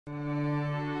Hello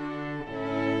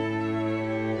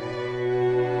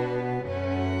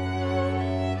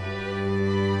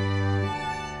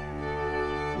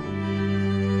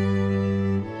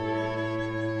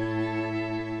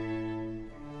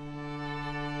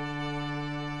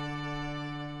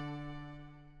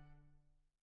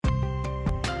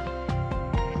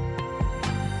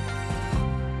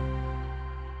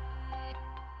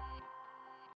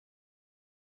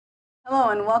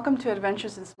and welcome to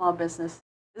Adventures in Small Business.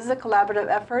 This is a collaborative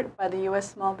effort by the U.S.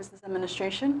 Small Business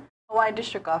Administration, Hawaii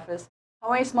District Office,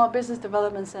 Hawaii Small Business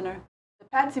Development Center, the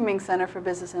Patsy Ming Center for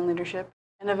Business and Leadership,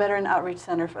 and the Veteran Outreach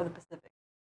Center for the Pacific.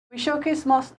 We showcase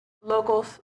local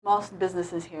small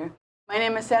businesses here. My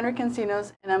name is Sandra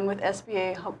Cancinos, and I'm with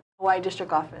SBA Hawaii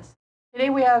District Office. Today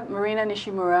we have Marina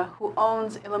Nishimura, who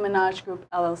owns Illuminage Group,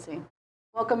 LLC.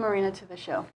 Welcome, Marina, to the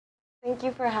show. Thank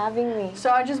you for having me. So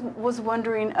I just was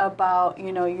wondering about,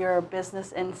 your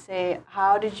business and say,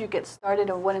 how did you get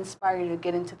started and what inspired you to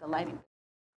get into the lighting?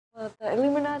 Well, the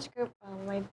Illuminage Group,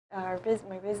 my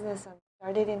business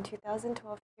started in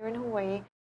 2012 here in Hawaii.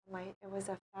 It was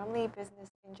a family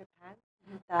business in Japan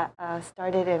that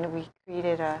started, and we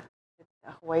created a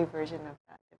Hawaii version of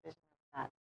that, division of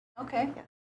that. Okay. Yeah.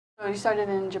 So you started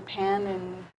in Japan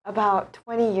and about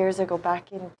 20 years ago,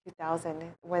 back in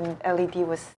 2000, when LED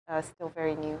was still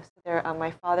very new. So there,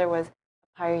 my father was a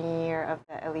pioneer of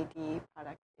the LED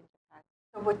product in Japan.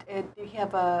 So do you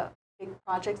have big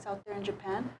projects out there in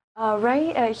Japan?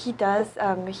 Right, he does.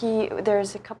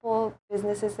 There's a couple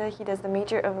businesses that he does. The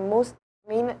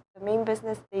main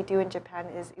business they do in Japan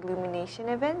is illumination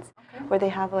events, where they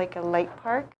have like a light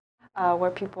park where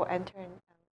people enter and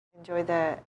enjoy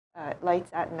the lights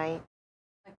at night.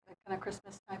 Like kind of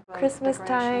Christmas type of Christmas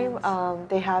time.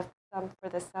 They have some for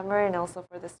the summer and also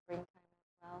for the springtime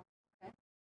as well. Okay.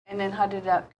 And then how did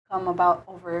that come about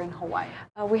over in Hawaii?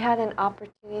 We had an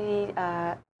opportunity,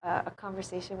 a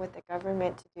conversation with the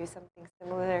government to do something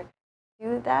similar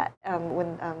to that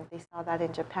when they saw that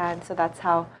in Japan. So that's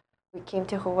how we came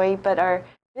to Hawaii. But our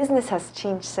business has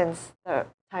changed since the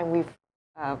time we've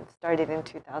started in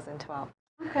 2012.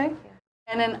 Okay. Yeah.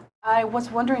 And then I was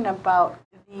wondering about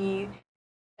the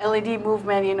LED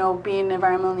movement, being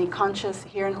environmentally conscious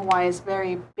here in Hawaii is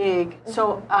very big.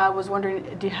 So I was wondering,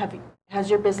 has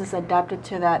your business adapted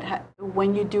to that?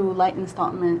 When you do light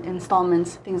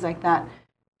installments, things like that,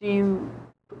 do you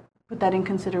put that in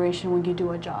consideration when you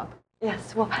do a job?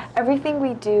 Yes, well, everything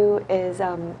we do is,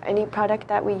 any product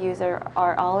that we use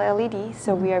are all LED,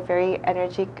 so we are very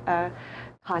energy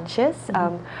conscious.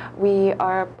 We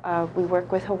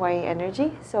work with Hawaii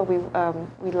Energy, so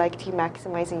we like to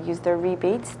maximize and use their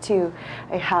rebates to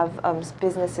have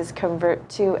businesses convert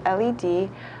to LED.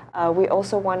 We're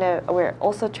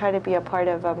also try to be a part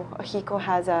of HECO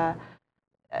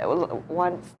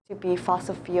wants to be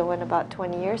fossil fuel in about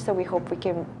 20 years, so we hope we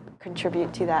can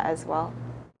contribute to that as well.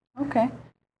 Okay.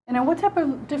 And then what type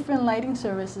of different lighting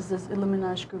services does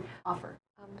Illuminage Group offer?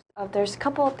 There's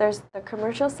the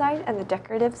commercial side and the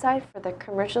decorative side. For the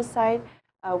commercial side,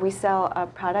 we sell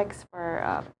products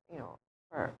for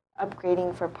for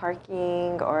upgrading for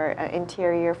parking or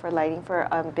interior for lighting for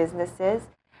businesses,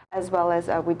 as well as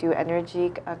we do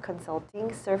energy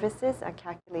consulting services,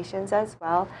 calculations as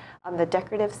well. On the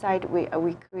decorative side,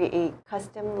 we create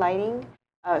custom lighting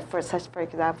for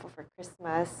example, for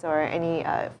Christmas or any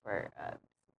for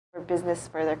business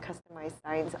for their customized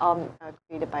signs, all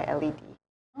created by LED.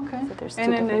 Okay. So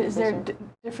and then is there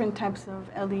different types of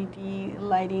LED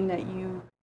lighting that you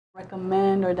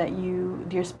recommend or that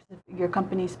your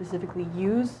company specifically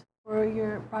use for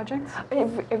your projects?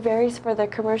 It varies. For the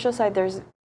commercial side, there's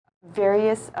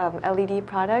various LED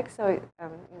products. So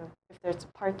if there's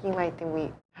parking light, then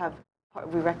we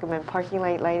recommend parking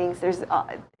light lightings.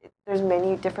 There's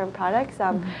many different products.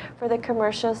 For the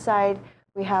commercial side,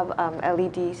 we have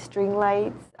LED string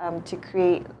lights to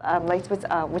create lights,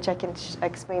 which I can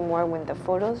explain more when the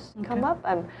photos come up.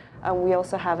 We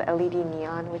also have LED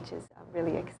neon, which is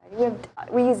really exciting.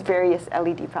 We use various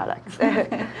LED products.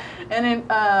 And then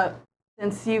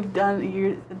since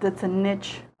that's a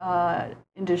niche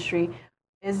industry,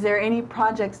 is there any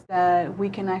projects that we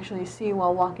can actually see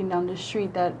while walking down the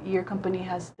street that your company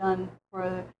has done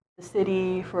for the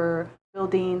city, for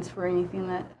buildings, for anything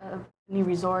any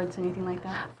resorts, anything like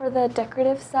that? For the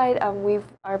decorative side,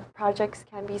 our projects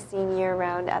can be seen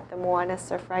year-round at the Moana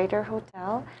Surfrider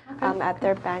Hotel, at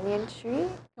their banyan tree.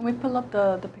 Can we pull up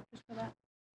the pictures for that?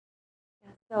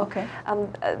 Yeah, so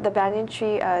the banyan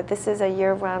tree, this is a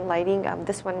year-round lighting.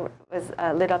 This one was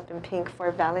lit up in pink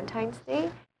for Valentine's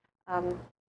Day.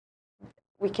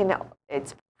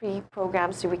 It's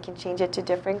pre-programmed, so we can change it to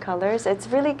different colors. It's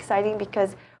really exciting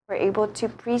because we're able to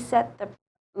preset the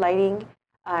lighting,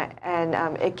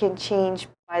 and it can change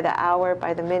by the hour,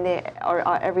 by the minute, or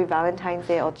every Valentine's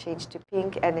Day it'll change to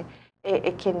pink, and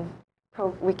it can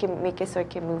we can make it so it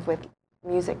can move with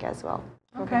music as well.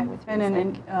 Okay. And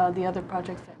then the other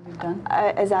projects that we've done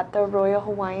is at the Royal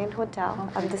Hawaiian Hotel.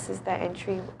 Okay. This is the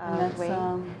entry and that's way.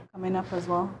 coming up as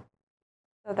well.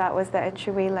 So that was the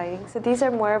entryway lighting. So these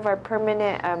are more of our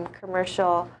permanent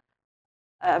commercial,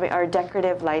 our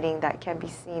decorative lighting that can be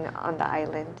seen on the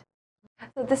island.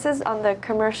 So this is on the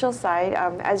commercial side.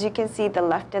 As you can see, the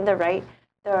left and the right.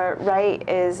 The right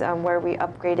is where we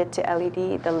upgraded to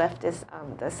LED. The left is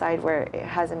the side where it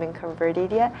hasn't been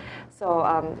converted yet. So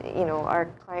you know, our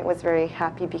client was very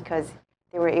happy because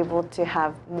they were able to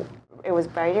have, it was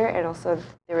brighter, and also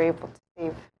they were able to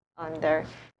save on their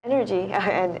energy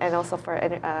and also for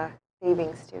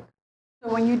savings too. So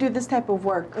when you do this type of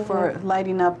work for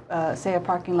lighting up, say, a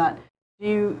parking lot,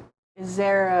 is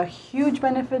there a huge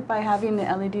benefit by having the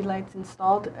LED lights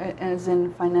installed, as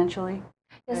in financially?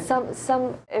 Yes,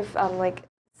 some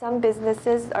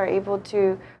businesses are able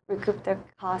to recoup their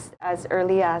cost as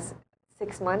early as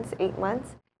 6 months, 8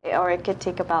 months, or it could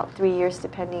take about 3 years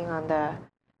depending on the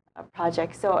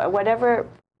project. So whatever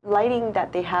lighting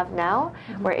that they have now,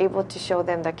 we're able to show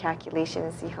them the calculation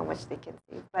and see how much they can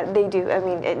save. But they do, I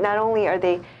mean, not only are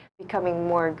they becoming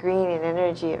more green and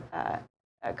energy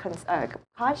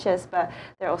conscious, but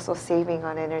they're also saving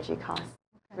on energy costs,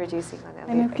 reducing on electricity bills.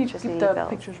 And if you keep the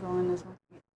pictures rolling as well.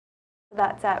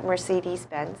 That's at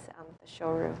Mercedes-Benz, the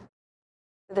showroom.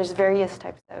 So there's various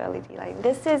types of LED lighting.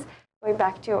 This is going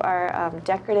back to our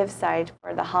decorative side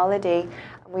for the holiday.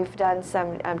 We've done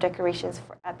some decorations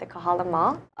at the Kahala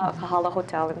Mall, Kahala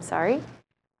Hotel, I'm sorry.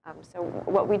 So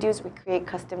what we do is we create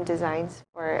custom designs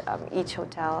for each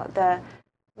hotel. The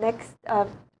next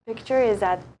picture is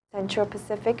at Central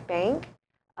Pacific Bank.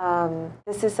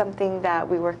 This is something that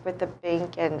we worked with the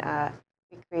bank, and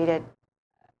we created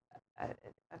a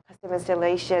custom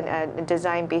installation and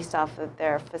design based off of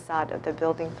their facade, of the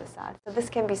building facade. So this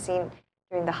can be seen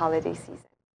during the holiday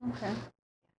season. Okay.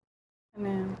 And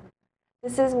then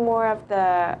this is more of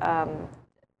the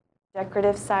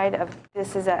decorative side of,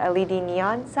 this is a LED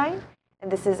neon sign. And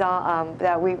this is all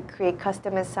that we create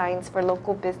custom signs for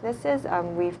local businesses.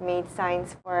 We've made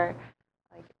signs for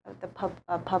like the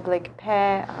public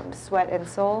pay, Sweat and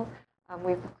Soul.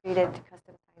 We've created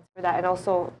custom signs for that, and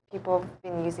also people have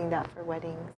been using that for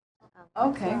weddings.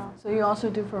 okay, so you also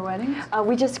do for weddings?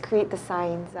 We just create the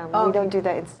signs. We don't do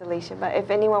the installation. But if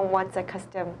anyone wants a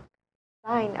custom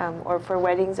sign, or for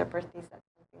weddings or birthdays, that's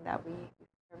something that we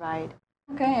provide.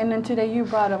 Okay, and then today you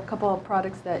brought a couple of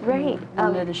products that you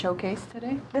wanted to showcase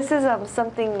today? This is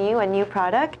something new, a new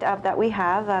product that we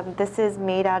have. This is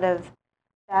made out of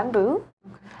bamboo.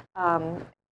 Okay.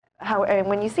 And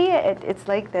when you see it, it's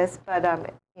like this, but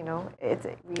you know, it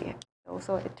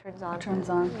turns on. It turns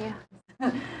on. Yeah.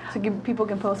 So people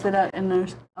can post it out in their,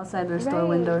 outside their store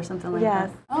window or something like that.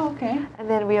 Oh, okay. And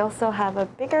then we also have a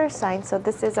bigger sign. So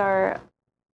this is our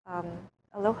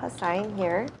Aloha sign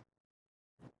here.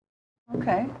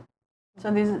 Okay.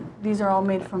 So these are all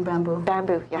made from bamboo?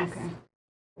 Bamboo, yes. Okay.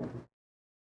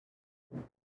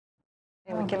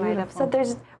 And we can light up. So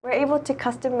we're able to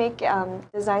custom make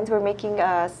designs. We're making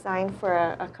a sign for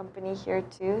a company here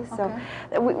too. So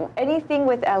anything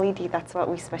with LED, that's what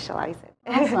we specialize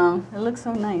in. Awesome. It looks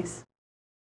so nice.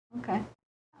 Okay.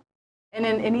 And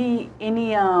then any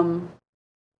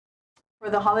for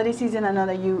the holiday season, I know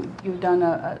that you've done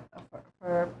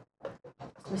for a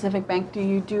specific bank. Do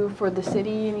you do for the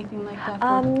city, anything like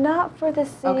that? Not for the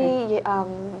city,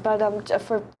 but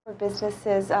for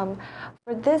businesses.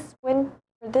 For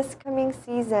this coming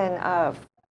season,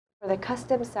 for the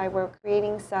custom side, we're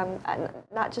creating some,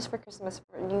 not just for Christmas,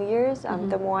 for New Year's.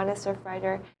 The Moana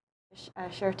Surfrider,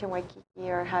 Sheraton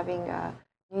Waikiki are having a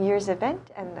New Year's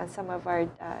event, and some of our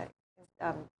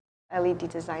LED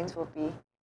designs will be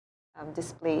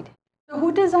displayed. So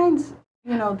who designs,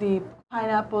 you know, the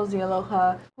pineapples, the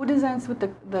aloha? Who designs with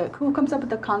who comes up with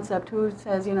the concept? Who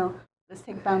says, you know, let's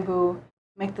take bamboo,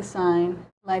 make the sign,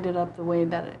 light it up the way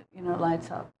that it, you know, lights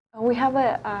up? We have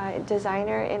a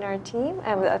designer in our team,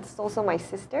 and that's also my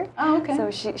sister. Oh, okay. So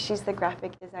she's the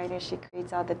graphic designer. She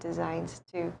creates all the designs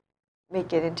to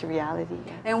make it into reality.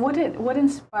 Yes. And what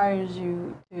inspires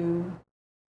you to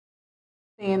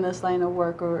stay in this line of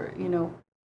work, or, you know,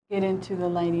 get into the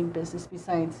lighting business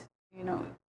besides, you know,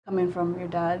 coming from your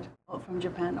dad from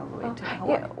Japan all the way to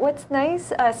Hawaii? Yeah, what's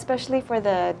nice, especially for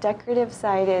the decorative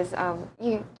side, is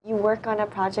you work on a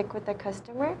project with the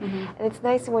customer, and it's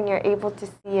nice when you're able to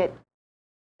see it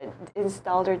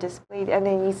installed or displayed, and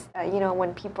then you know,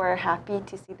 when people are happy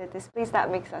to see the displays, that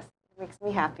makes us makes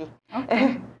me happy.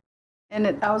 Okay.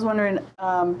 And I was wondering,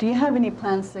 do you have any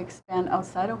plans to expand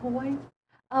outside of Hawaii?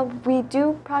 We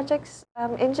do projects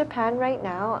in Japan right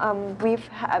now.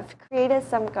 Have created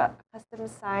some custom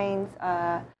signs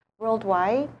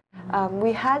worldwide.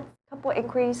 We had a couple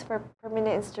inquiries for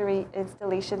permanent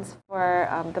installations for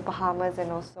the Bahamas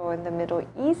and also in the Middle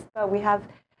East, but we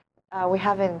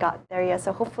haven't got there yet.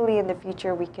 So hopefully in the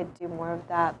future we could do more of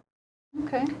that.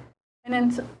 Okay. And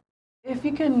then if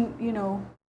you can,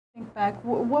 think back,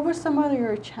 what were some of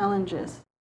your challenges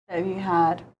that you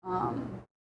had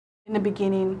in the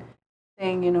beginning,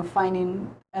 saying,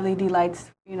 finding LED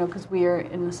lights, because we are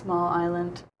in a small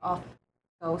island off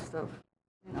the coast of,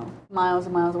 miles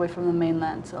and miles away from the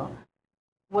mainland. So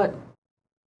what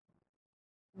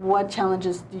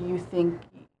challenges do you think,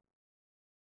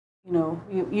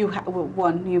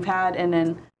 you've had, and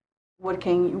then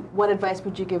what advice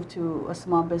would you give to a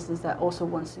small business that also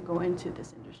wants to go into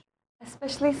this industry?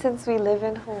 Especially since we live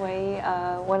in Hawaii,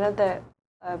 one of the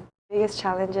biggest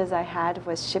challenges I had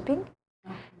was shipping.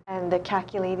 Okay. And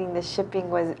calculating the shipping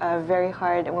was very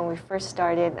hard. And when we first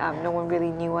started, no one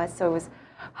really knew us, so it was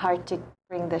hard to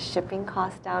bring the shipping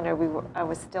costs down, or I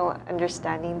was still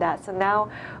understanding that. So now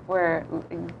we're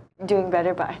doing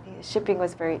better, but I think shipping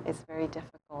is very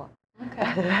difficult.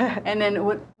 Okay. And then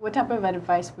what type of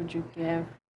advice would you give,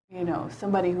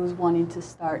 somebody who's wanting to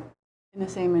start in the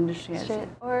same industry as you?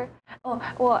 Or,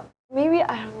 maybe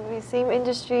I don't know, same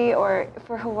industry, or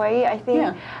for Hawaii, I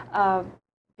think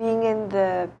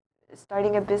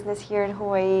starting a business here in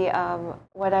Hawaii,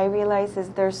 what I realize is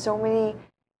there's so many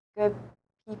good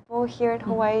people here in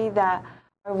Hawaii that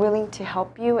are willing to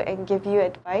help you and give you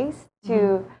advice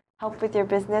to help with your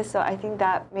business. So I think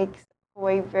that makes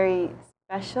Hawaii very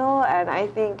special. And I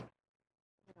think,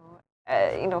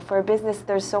 for a business,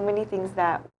 there's so many things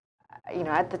that,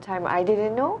 at the time I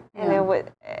didn't know. And it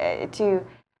would, to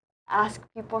ask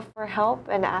people for help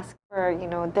and ask for,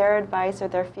 their advice or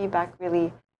their feedback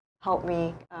really helped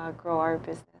me grow our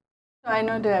business. So I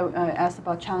know that I asked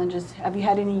about challenges. Have you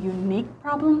had any unique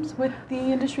problems with the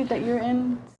industry that you're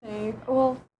in? Say,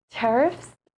 well,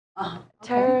 tariffs. Okay.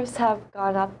 Tariffs have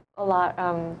gone up a lot,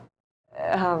 and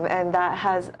that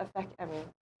has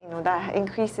that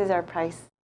increases our price.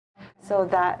 Okay. So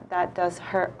that does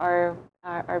hurt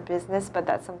our business, but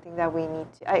that's something that we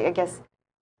need to. I guess,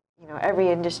 every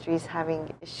industry is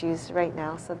having issues right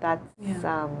now, so that's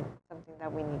something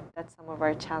that we need. That's some of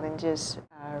our challenges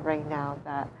right now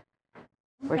that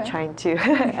we're trying to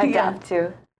adapt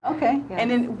to. Okay. Yeah. And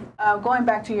then going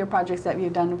back to your projects that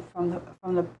you've done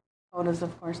from the photos,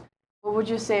 of course, what would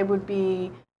you say would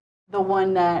be the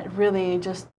one that really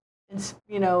just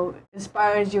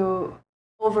inspires you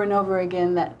over and over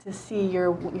again to see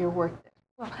your work there?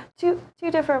 Well,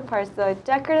 two different parts. The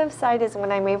decorative side is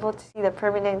when I'm able to see the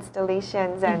permanent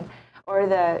installations or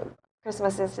the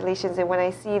Christmas installations, and when I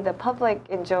see the public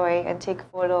enjoy and take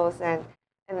photos and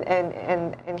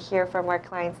hear from our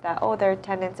clients that, their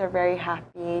tenants are very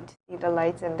happy to see the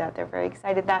lights and that they're very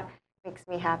excited. That makes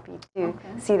me happy to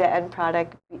see the end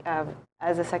product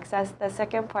as a success. The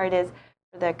second part is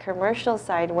for the commercial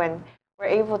side, when we're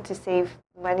able to save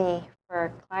money for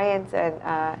our clients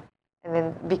and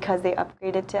then because they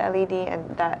upgraded to LED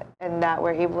and that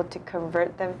we're able to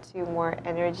convert them to more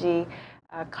energy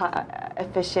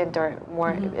efficient, or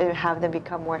more have them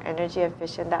become more energy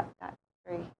efficient. That's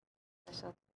very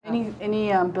special.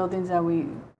 Any buildings that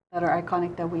are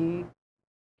iconic that we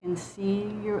can see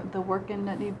the work in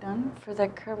that you've done? For the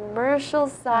commercial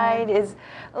side is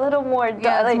a little more it's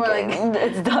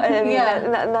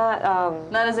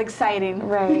not as exciting,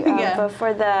 right? But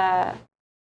for the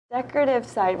decorative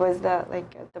side was the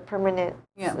permanent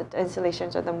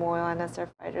installations, or the Moana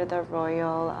Surfrider, the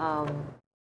Royal.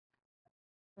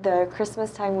 The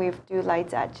Christmas time we do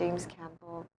lights at James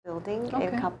Campbell Building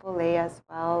in Kapolei as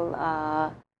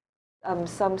well.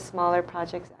 Some smaller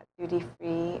projects at Duty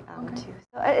Free too.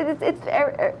 So it's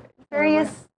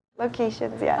various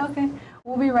locations. Yeah. Okay,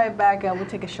 we'll be right back. We'll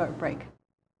take a short break.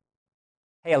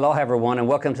 Hey, aloha everyone, and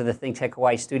welcome to the ThinkTech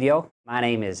Hawaii studio. My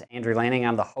name is Andrew Lanning.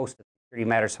 I'm the host of Security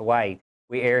Matters Hawaii.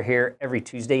 We air here every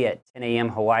Tuesday at 10 a.m.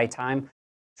 Hawaii time,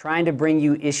 trying to bring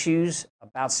you issues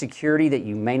about security that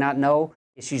you may not know,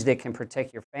 issues that can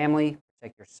protect your family,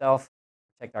 protect yourself,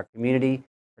 protect our community,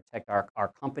 protect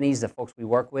our companies, the folks we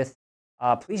work with.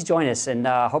 Please join us, and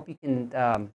hope you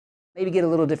can maybe get a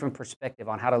little different perspective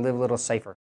on how to live a little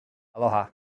safer. Aloha.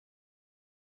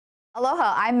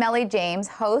 Aloha, I'm Melly James,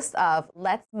 host of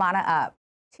Let's Mana Up,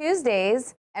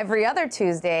 Tuesdays, every other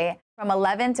Tuesday from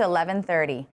 11 to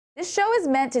 11:30. This show is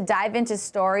meant to dive into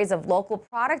stories of local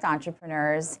product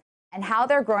entrepreneurs and how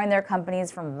they're growing their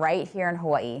companies from right here in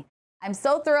Hawaii. I'm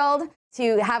so thrilled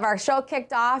to have our show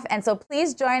kicked off. And so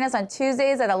please join us on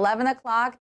Tuesdays at 11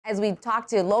 o'clock as we talk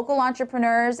to local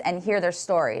entrepreneurs and hear their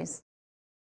stories.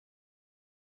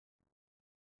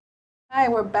 Hi,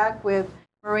 we're back with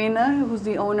Marina, who's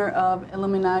the owner of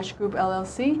Illuminage Group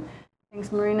LLC.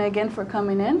 Thanks, Marina, again for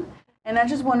coming in. And I'm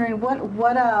just wondering,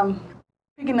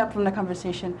 picking up from the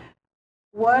conversation,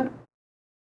 what,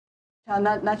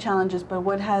 not challenges, but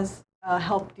what has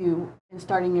helped you in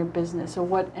starting your business? Or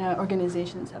what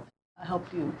organizations have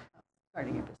helped you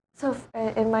starting your business? So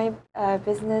in my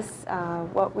business,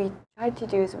 what we tried to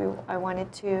do is I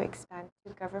wanted to expand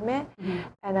to government,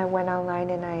 and I went online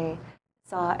and I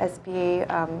saw SBA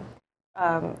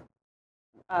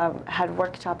had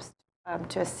workshops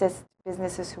to assist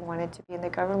businesses who wanted to be in the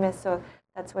government. So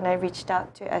that's when I reached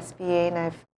out to SBA, and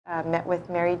I've met with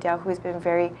Mary Dell, who's been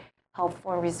very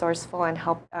helpful and resourceful and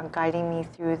guiding me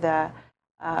through the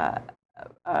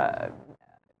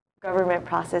government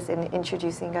process and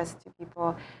introducing us to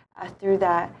people. Through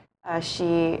that, I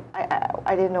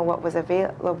didn't know what was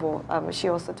available. She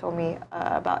also told me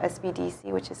about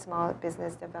SBDC, which is Small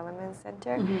Business Development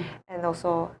Center, and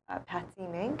also Patsy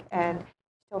Mink, and she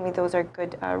told me those are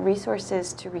good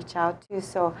resources to reach out to.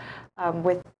 So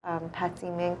with Patsy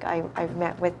Mink, I've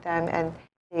met with them, and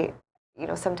they,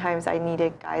 sometimes I need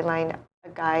a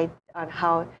guide on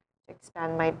how to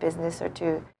expand my business, or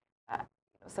to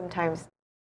sometimes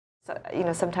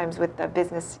with the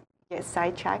business get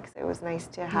sidetracked. It was nice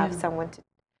to have someone to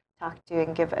talk to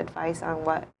and give advice on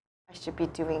what I should be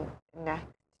doing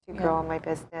next to grow on my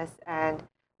business. And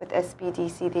with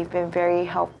SBDC, they've been very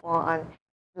helpful on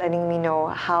letting me know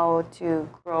how to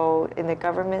grow in the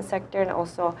government sector. And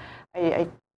also,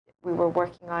 we were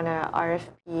working on a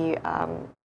RFP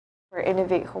for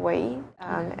Innovate Hawaii,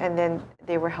 and then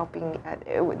they were helping.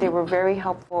 They were very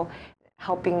helpful,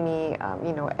 helping me,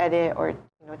 edit or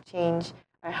change,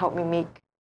 or help me make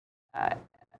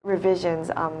revisions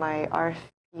on my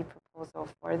RFP proposal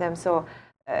for them. So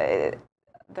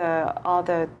all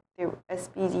the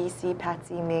SBDC,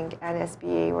 Patsy Mink, and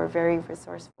SBA were very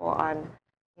resourceful on,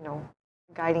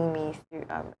 guiding me through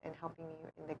and helping me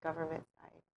in the government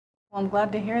side. Well, I'm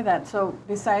glad to hear that. So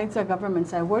besides the government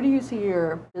side, where do you see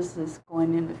your business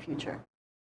going in the future?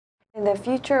 In the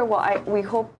future, well, we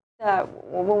hope that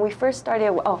when we first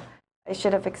started, I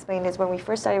should have explained this. When we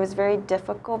first started, it was very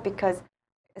difficult because,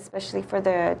 especially for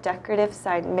the decorative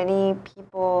side, many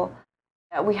people,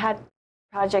 we had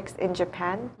projects in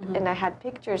Japan, and I had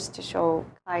pictures to show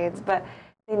clients, but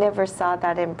they never saw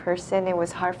that in person. It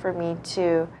was hard for me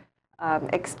to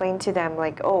explain to them,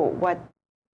 like, what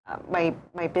my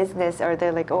business, or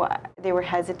they're like, they were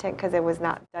hesitant because it was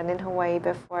not done in Hawaii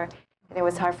before, and it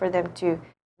was hard for them to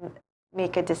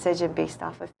make a decision based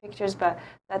off of pictures. But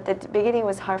at the beginning, it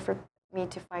was hard for me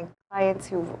to find clients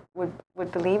who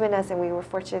would believe in us, and we were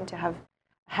fortunate to have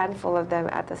a handful of them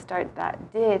at the start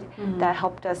that did, that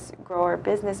helped us grow our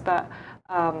business, but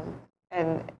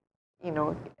and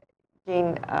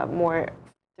gain more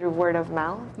through word of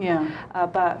mouth.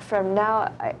 But from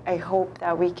now, I hope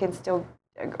that we can still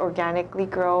organically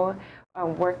grow,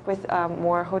 work with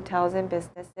more hotels and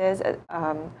businesses,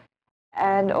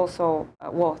 and also,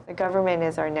 the government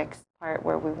is our next part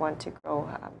where we want to grow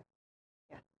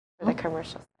for the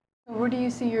commercial side. So where do you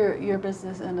see your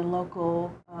business in the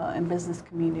local and business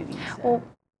communities? Well,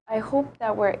 I hope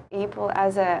that we're able,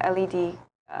 as a LED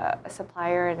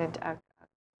supplier and a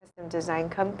custom design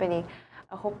company,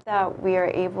 I hope that we are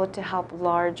able to help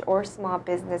large or small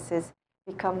businesses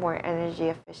become more energy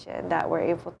efficient, that we're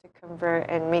able to convert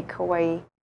and make Hawaii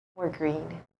more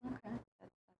green. Okay.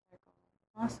 That's our goal.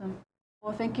 Awesome.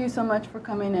 Well, thank you so much for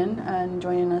coming in and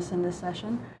joining us in this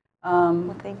session.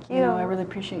 Well, thank you. I really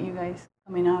appreciate you guys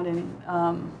coming out. And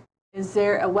is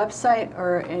there a website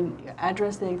or an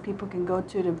address that people can go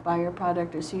to buy your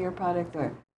product or see your product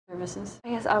or services?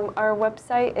 Yes, our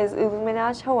website is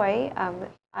Illuminage Hawaii,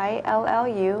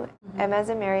 ILLU, M as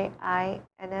in Mary, I,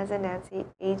 N as in Nancy,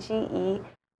 AGE,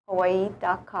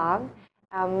 Hawaii.com.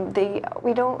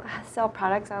 We don't sell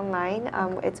products online.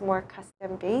 It's more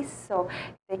custom based. So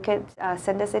they could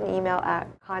send us an email at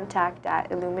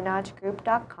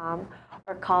contact@illuminagegroup.com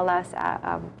or call us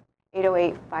at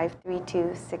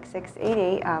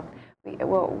 808-532-6688.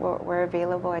 We're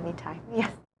available anytime.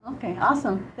 Yes. Okay,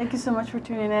 awesome. Thank you so much for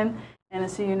tuning in, and I'll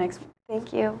see you next week.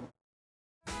 Thank you.